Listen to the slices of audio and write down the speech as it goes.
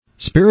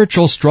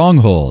Spiritual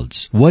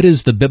Strongholds, What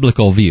is the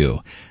Biblical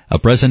View? A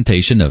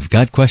presentation of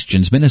God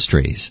Questions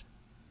Ministries.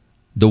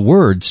 The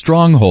word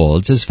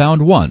strongholds is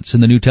found once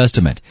in the New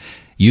Testament,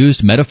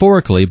 used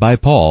metaphorically by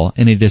Paul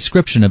in a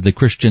description of the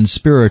Christian's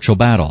spiritual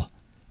battle.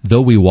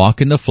 Though we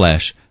walk in the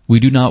flesh, we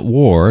do not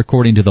war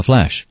according to the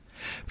flesh.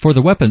 For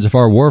the weapons of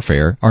our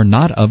warfare are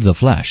not of the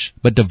flesh,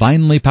 but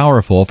divinely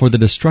powerful for the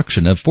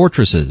destruction of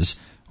fortresses,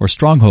 or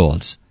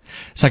strongholds.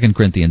 2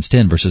 Corinthians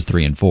 10 verses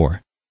 3 and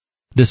 4.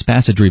 This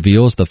passage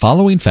reveals the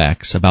following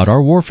facts about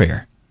our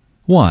warfare.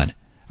 1.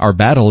 Our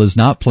battle is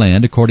not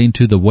planned according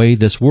to the way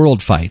this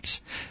world fights.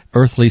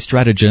 Earthly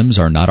stratagems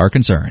are not our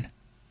concern.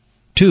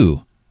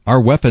 2. Our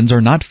weapons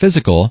are not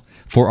physical,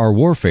 for our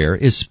warfare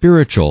is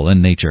spiritual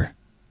in nature.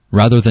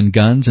 Rather than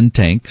guns and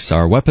tanks,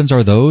 our weapons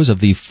are those of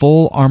the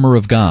full armor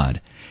of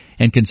God,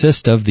 and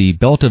consist of the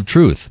belt of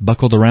truth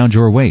buckled around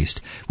your waist,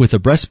 with the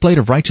breastplate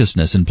of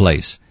righteousness in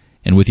place,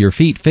 and with your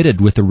feet fitted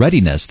with the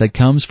readiness that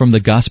comes from the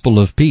gospel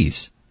of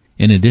peace.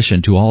 In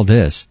addition to all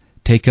this,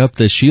 take up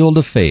the shield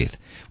of faith,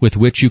 with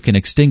which you can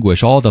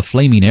extinguish all the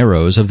flaming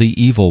arrows of the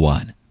evil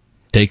one.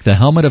 Take the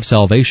helmet of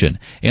salvation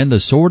and the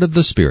sword of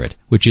the Spirit,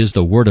 which is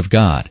the Word of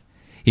God.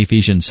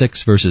 Ephesians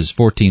 6 verses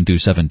 14 through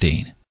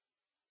 17.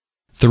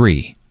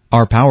 3.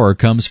 Our power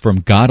comes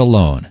from God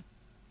alone.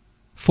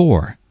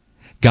 4.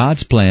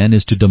 God's plan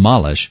is to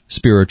demolish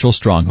spiritual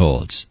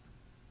strongholds.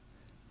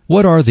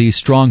 What are these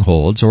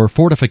strongholds or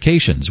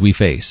fortifications we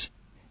face?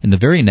 In the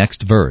very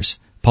next verse,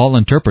 Paul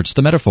interprets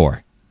the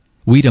metaphor.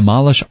 We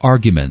demolish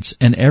arguments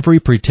and every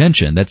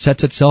pretension that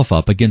sets itself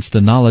up against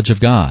the knowledge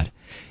of God,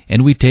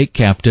 and we take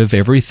captive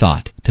every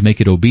thought to make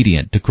it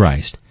obedient to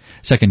Christ.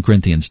 2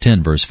 Corinthians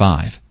 10 verse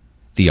 5.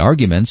 The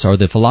arguments are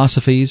the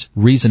philosophies,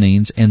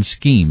 reasonings, and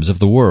schemes of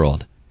the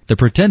world. The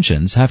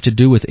pretensions have to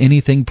do with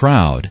anything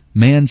proud,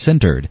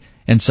 man-centered,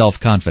 and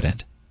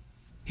self-confident.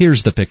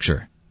 Here's the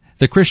picture.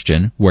 The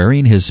Christian,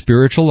 wearing his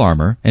spiritual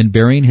armor and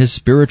bearing his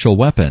spiritual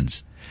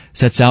weapons,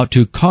 sets out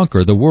to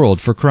conquer the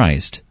world for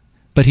Christ.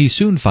 But he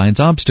soon finds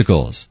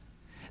obstacles.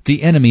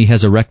 The enemy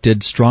has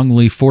erected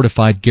strongly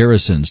fortified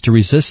garrisons to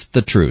resist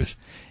the truth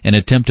and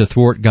attempt to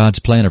thwart God's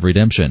plan of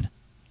redemption.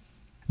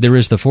 There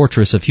is the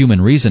fortress of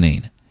human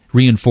reasoning,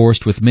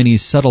 reinforced with many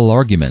subtle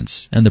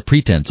arguments and the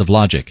pretense of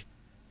logic.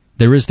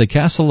 There is the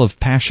castle of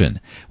passion,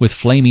 with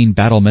flaming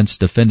battlements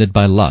defended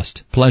by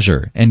lust,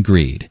 pleasure, and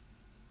greed.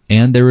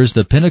 And there is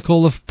the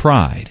pinnacle of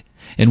pride,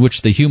 in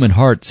which the human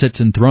heart sits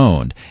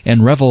enthroned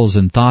and revels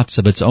in thoughts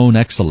of its own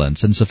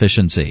excellence and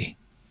sufficiency.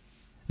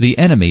 The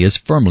enemy is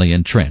firmly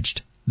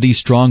entrenched. These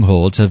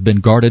strongholds have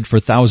been guarded for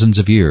thousands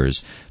of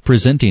years,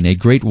 presenting a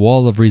great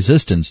wall of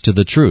resistance to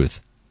the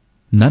truth.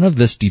 None of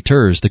this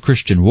deters the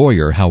Christian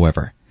warrior,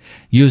 however.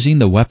 Using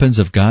the weapons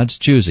of God's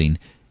choosing,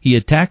 he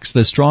attacks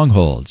the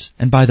strongholds,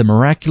 and by the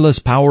miraculous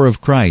power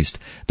of Christ,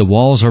 the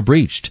walls are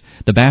breached,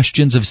 the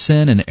bastions of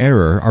sin and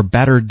error are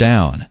battered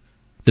down.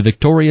 The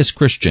victorious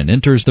Christian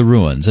enters the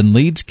ruins and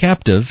leads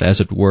captive, as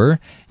it were,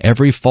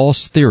 every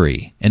false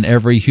theory and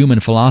every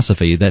human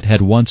philosophy that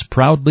had once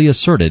proudly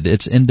asserted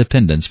its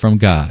independence from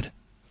God.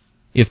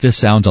 If this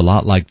sounds a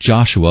lot like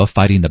Joshua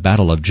fighting the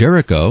Battle of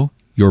Jericho,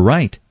 you're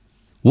right.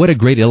 What a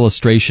great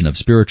illustration of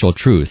spiritual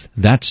truth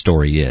that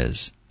story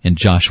is in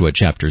Joshua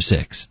chapter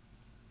 6.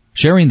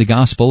 Sharing the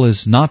gospel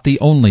is not the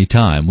only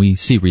time we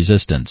see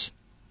resistance.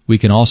 We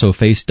can also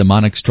face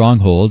demonic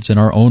strongholds in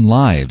our own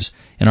lives,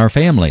 in our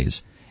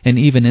families, and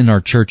even in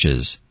our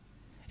churches.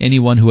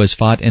 Anyone who has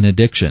fought an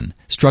addiction,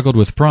 struggled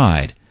with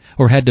pride,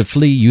 or had to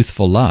flee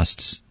youthful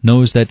lusts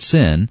knows that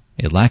sin,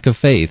 a lack of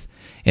faith,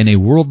 and a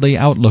worldly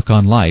outlook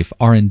on life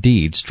are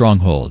indeed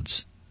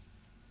strongholds.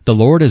 The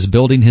Lord is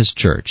building His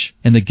church,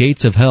 and the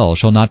gates of hell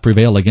shall not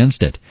prevail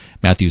against it.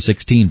 Matthew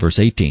 16 verse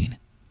 18.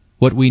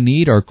 What we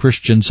need are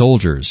Christian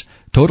soldiers,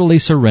 totally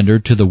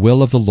surrendered to the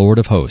will of the Lord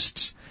of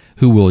hosts,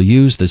 who will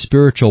use the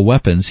spiritual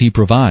weapons He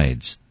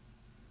provides.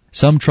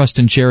 Some trust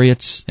in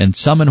chariots and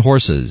some in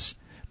horses,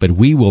 but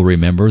we will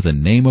remember the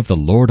name of the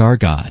Lord our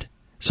God.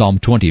 Psalm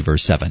 20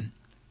 verse 7.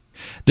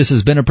 This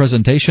has been a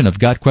presentation of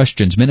God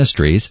Questions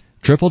Ministries,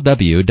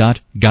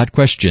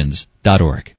 www.godquestions.org.